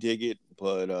didn't really dig it,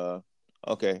 but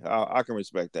okay, I can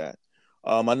respect that.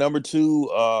 My number two,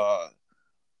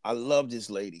 I love this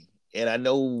lady, and I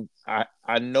know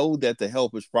that the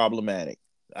help is problematic.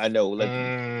 I know,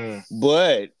 like,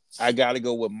 but I got to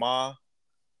go with Ma,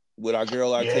 with our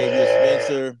girl Octavia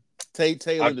Spencer, Tate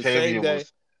Taylor, the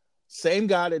same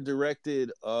guy that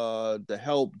directed the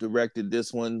Help directed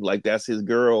this one. Like that's his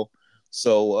girl.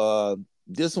 So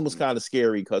this one was kind of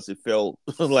scary because it felt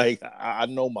like I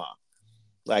know Ma.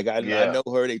 Like I know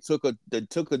her. They took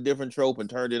a different trope and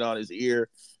turned it on his ear.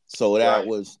 So that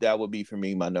would be for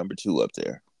me my number two up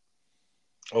there.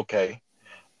 Okay.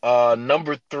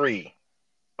 Number three.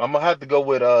 I'm gonna have to go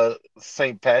with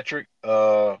St. Patrick.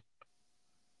 My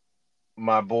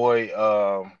boy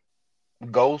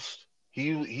Ghost.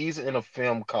 He's in a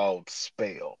film called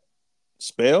Spell.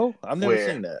 Spell? I've never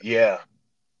seen that. Yeah.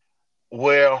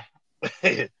 Well,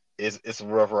 it's a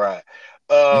rough ride.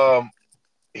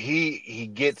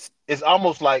 He gets it's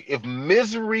almost like if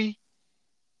the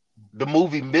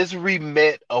movie Misery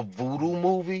met a voodoo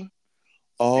movie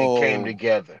and came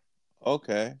together.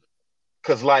 Okay.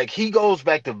 Cause like he goes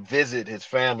back to visit his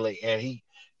family and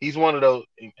he's one of those,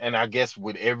 and I guess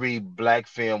with every black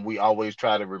film we always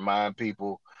try to remind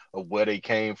people of where they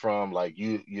came from. Like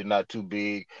you're not too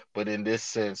big, but in this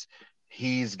sense,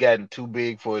 he's gotten too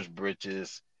big for his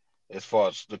britches as far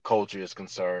as the culture is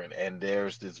concerned. And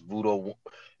there's this voodoo.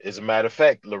 As a matter of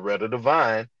fact, Loretta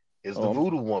Devine is the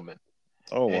voodoo woman.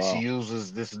 Oh and wow. she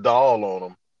uses this doll on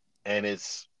him, and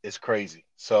it's crazy.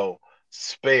 So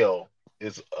Spell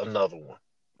is another one.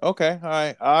 Okay, all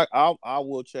right. I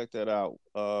will check that out.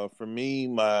 For me,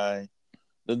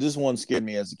 this one scared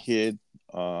me as a kid.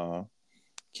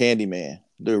 Candyman,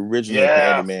 the original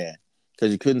Candyman,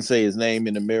 because you couldn't say his name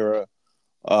in the mirror.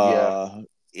 Like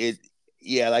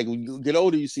when you get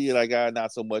older, you see it like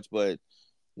not so much, but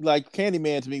like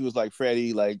Candyman to me was like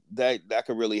Freddy, like that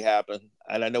could really happen,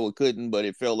 and I know it couldn't, but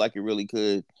it felt like it really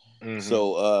could.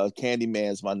 So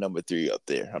Candyman's my number three up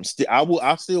there.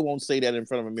 I still won't say that in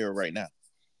front of a mirror right now.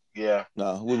 Yeah.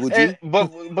 No, would you?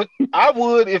 But I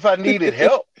would if I needed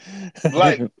help.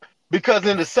 Like because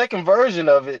in the second version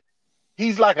of it,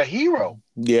 he's like a hero.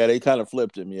 Yeah, they kind of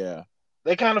flipped him, yeah.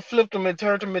 They kind of flipped him and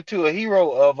turned him into a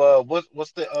hero of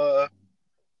what's the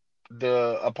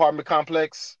apartment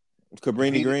complex?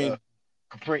 Cabrini Green.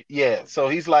 Yeah. So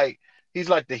he's like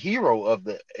the hero of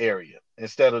the area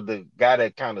instead of the guy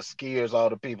that kind of scares all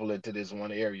the people into this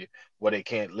one area where they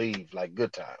can't leave, like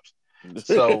Good Times.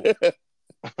 So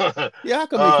yeah, how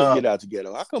come they couldn't get out the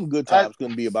ghetto? How come Good Times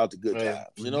couldn't be about the good times?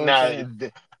 You know what I'm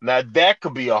saying? Now that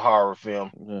could be a horror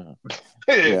film.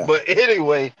 Yeah. But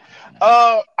anyway,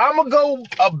 I'm gonna go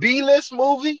a B-list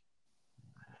movie.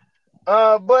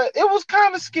 But it was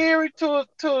kind of scary to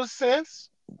a sense.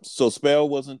 So Spell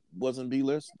wasn't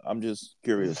B-list? I'm just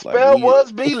curious. Spell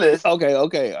was B-list. Okay. All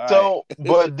right.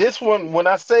 But this one, when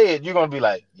I say it, you're gonna be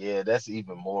like, yeah, that's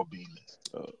even more B-list.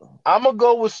 I'm gonna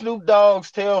go with Snoop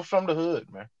Dogg's Tales from the Hood,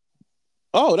 man.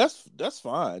 Oh, that's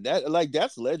fine.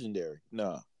 That's legendary.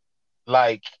 No.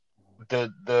 Like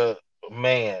the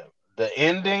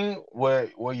ending where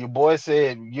your boy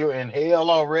said you're in hell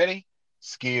already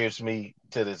scares me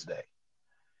to this day.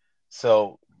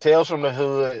 So Tales from the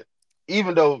Hood,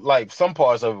 even though like some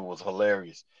parts of it was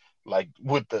hilarious, like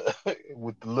with the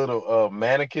little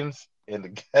mannequins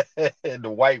and the and the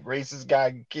white racist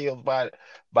guy killed by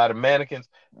the mannequins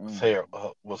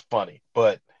was funny.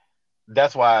 But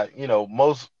that's why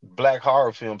most black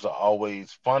horror films are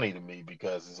always funny to me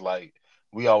because it's like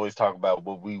we always talk about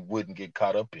what we wouldn't get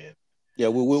caught up in. Yeah,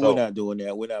 we're not doing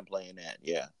that. We're not playing that.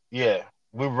 Yeah. Yeah,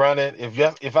 we're running.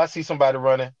 If I see somebody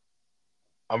running,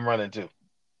 I'm running too.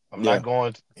 I'm not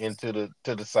going into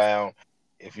the sound.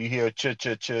 If you hear ch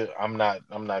ch ch, I'm not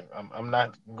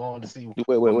going to see.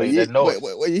 Wait, that noise.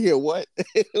 Wait, you hear what?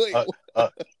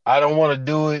 I don't want to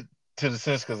do it to the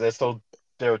sense because that's so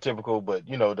stereotypical. But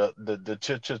the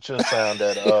ch ch ch sound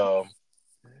that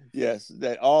yes,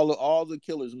 that all the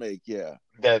killers make. Yeah.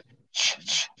 That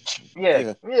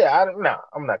Yeah.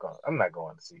 I'm not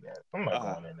going to see that. I'm not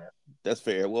going in there. That's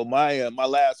fair. Well, my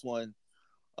last one,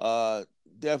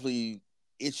 definitely,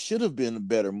 it should have been a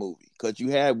better movie because you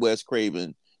had Wes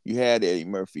Craven, you had Eddie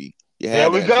Murphy, you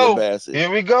had Angela Bassett,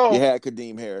 here we go, you had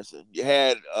Kadeem Harrison, you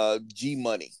had G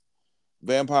Money,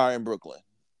 Vampire in Brooklyn.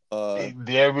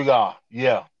 There we go.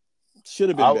 Yeah, should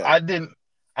have been better.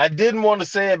 I didn't want to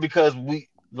say it because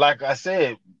like I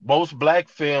said, most black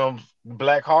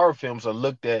horror films are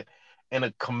looked at in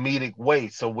a comedic way.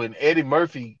 So when Eddie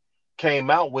Murphy came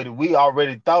out with it, we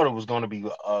already thought it was going to be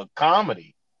a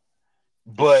comedy,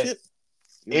 but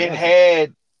it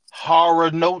had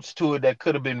horror notes to it that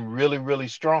could have been really, really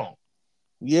strong.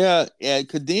 Yeah, and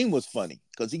Kadeem was funny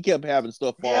because he kept having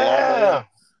stuff fall off of him.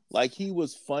 Like he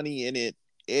was funny in it.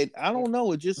 I don't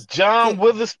know. It just John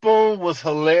Witherspoon was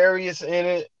hilarious in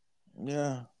it.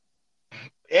 Yeah.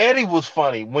 Eddie was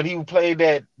funny when he played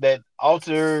that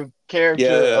alter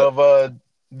character of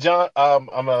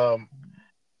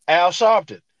Al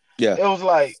Sharpton. Yeah. It was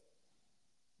like,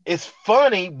 it's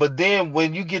funny, but then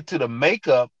when you get to the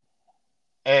makeup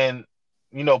and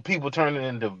people turning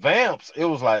into vamps, it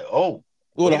was like, oh.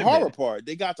 Well, the horror part,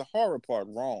 they got the horror part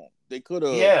wrong. They could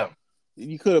have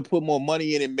you could have put more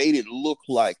money in and made it look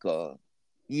like a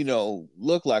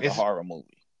horror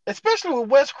movie. Especially with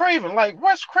Wes Craven. Like,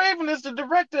 Wes Craven is the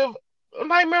director of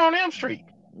Nightmare on Elm Street.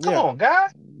 Come on, guy.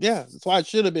 Yeah, that's why it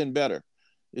should have been better.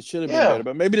 It should have been better.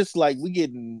 But maybe it's like we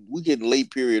getting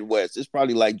late period West. It's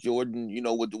probably like Jordan,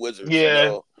 with the Wizards.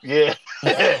 Yeah.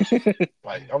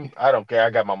 Like, I don't care. I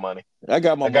got my money. I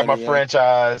got my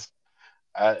franchise.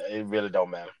 It really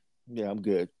don't matter. Yeah, I'm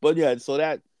good. But yeah, so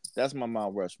that's my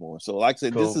Mount Rushmore. So like I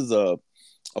said, This is a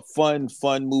fun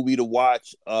movie to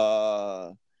watch.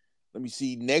 Let me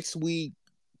see. Next week,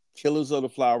 Killers of the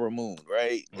Flower Moon,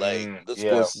 right? Like the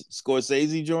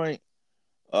Scorsese joint.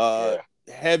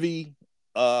 Heavy.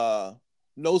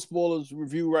 No spoilers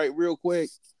review, right? Real quick.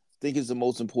 I think it's the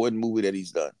most important movie that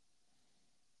he's done.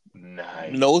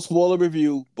 Nice. No spoiler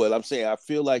review, but I'm saying I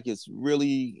feel like it's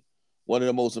really one of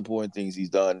the most important things he's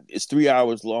done. It's 3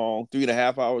 hours long,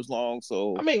 3.5 hours long.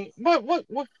 So I mean, what?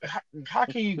 How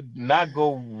can you not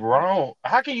go wrong?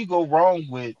 How can you go wrong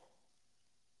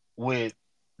with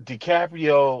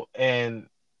DiCaprio and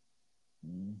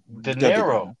De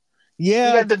Niro?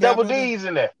 Yeah, you got the double D's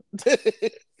in there.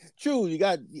 True, you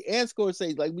got and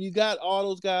Scorsese. Like when you got all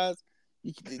those guys,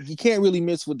 you can't really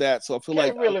miss with that. So I feel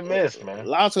like really miss, man.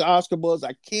 Lots of Oscar buzz.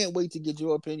 I can't wait to get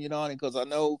your opinion on it because I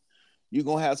know you're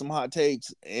gonna have some hot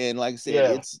takes. And like I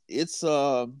said, it's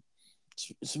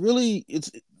really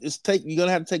you're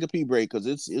gonna have to take a pee break because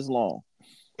it's long.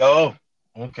 Oh,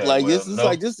 okay. Like this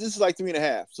is like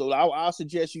 3.5. So I'll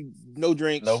suggest you no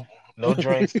drinks. No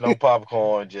drinks, no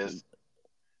popcorn. Just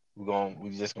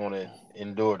we're just gonna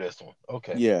endure this one.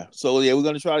 Okay. Yeah. So we're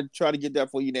gonna try to get that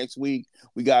for you next week.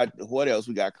 We got what else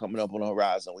we got coming up on the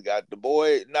horizon? We got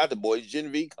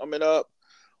Gen V coming up.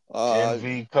 Gen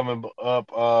V coming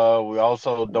up. We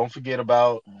also don't forget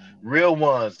about Real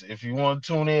Ones. If you want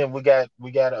to tune in, we got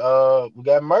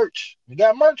merch. We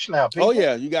got merch now, people. Oh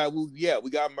yeah, we got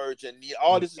merch, and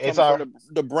all this is coming from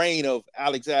the brain of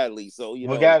Alex Adley. So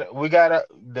we got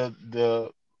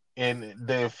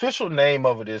the official name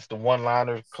of it is the One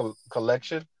Liner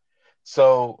Collection.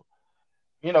 So,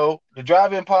 the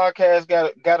Drive-In Podcast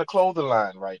got a clothing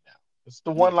line right now. It's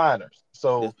the One Liners.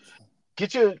 So.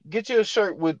 Get your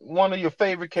shirt with one of your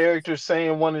favorite characters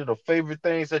saying one of the favorite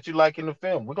things that you like in the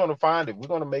film. We're gonna find it. We're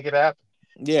gonna make it happen.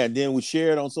 Yeah, and then we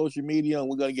share it on social media, and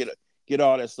we're gonna get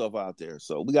all that stuff out there.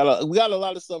 So we got a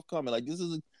lot of stuff coming. Like this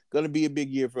is gonna be a big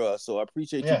year for us. So I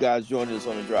appreciate you guys joining us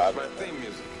on the drive. My theme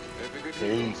music.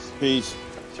 Peace.